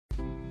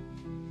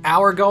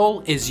Our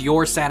goal is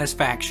your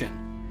satisfaction.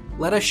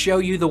 Let us show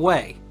you the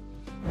way.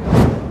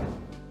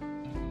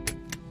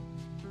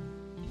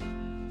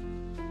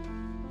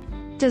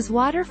 Does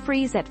water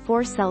freeze at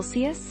 4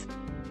 Celsius?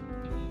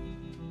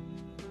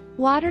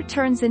 Water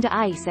turns into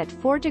ice at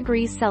 4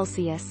 degrees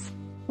Celsius.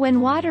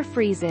 When water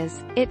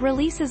freezes, it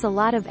releases a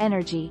lot of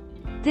energy.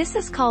 This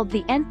is called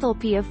the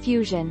enthalpy of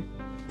fusion.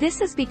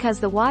 This is because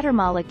the water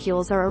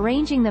molecules are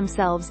arranging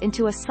themselves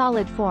into a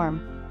solid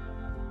form.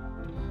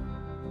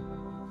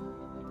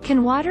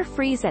 Can water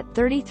freeze at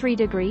 33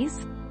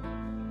 degrees?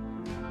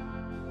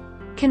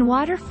 Can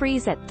water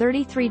freeze at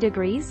 33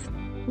 degrees?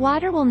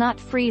 Water will not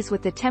freeze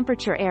with the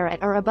temperature air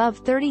at or above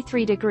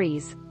 33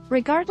 degrees,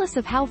 regardless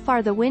of how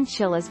far the wind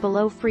chill is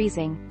below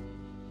freezing.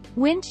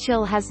 Wind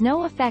chill has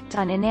no effect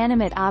on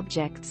inanimate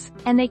objects,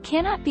 and they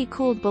cannot be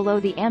cooled below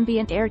the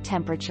ambient air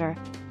temperature.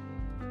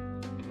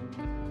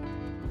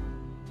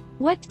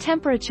 What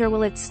temperature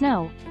will it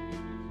snow?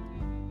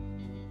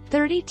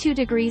 32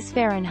 degrees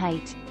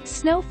Fahrenheit.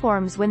 Snow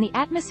forms when the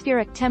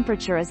atmospheric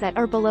temperature is at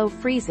or below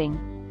freezing,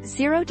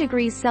 0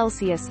 degrees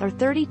Celsius or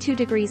 32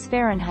 degrees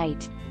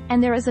Fahrenheit,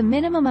 and there is a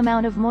minimum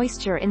amount of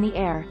moisture in the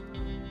air.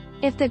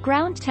 If the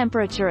ground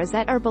temperature is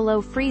at or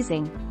below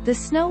freezing, the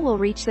snow will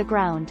reach the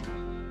ground.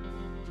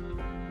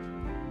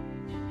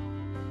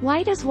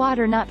 Why does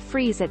water not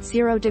freeze at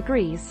 0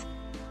 degrees?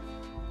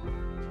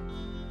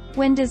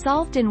 When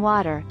dissolved in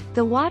water,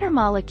 the water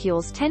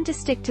molecules tend to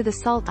stick to the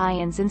salt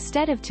ions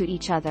instead of to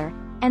each other,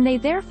 and they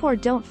therefore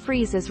don't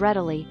freeze as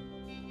readily.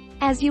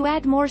 As you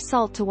add more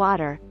salt to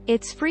water,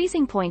 its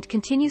freezing point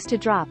continues to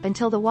drop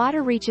until the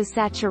water reaches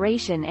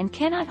saturation and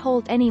cannot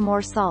hold any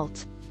more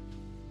salt.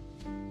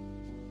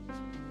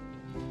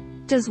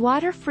 Does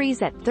water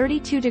freeze at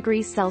 32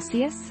 degrees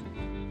Celsius?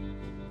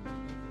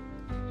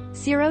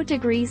 0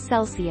 degrees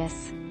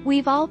Celsius.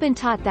 We've all been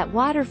taught that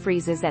water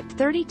freezes at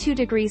 32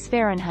 degrees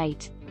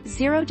Fahrenheit,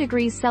 0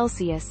 degrees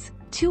Celsius,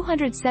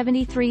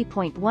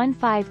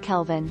 273.15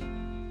 Kelvin.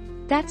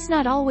 That's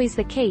not always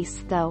the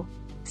case, though.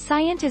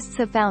 Scientists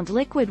have found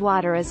liquid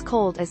water as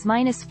cold as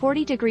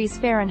 -40 degrees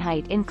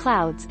Fahrenheit in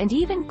clouds and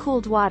even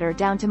cooled water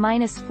down to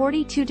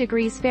 -42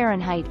 degrees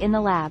Fahrenheit in the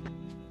lab.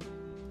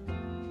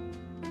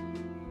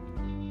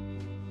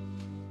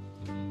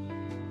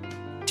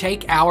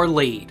 Take our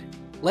lead.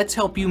 Let's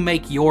help you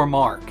make your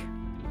mark.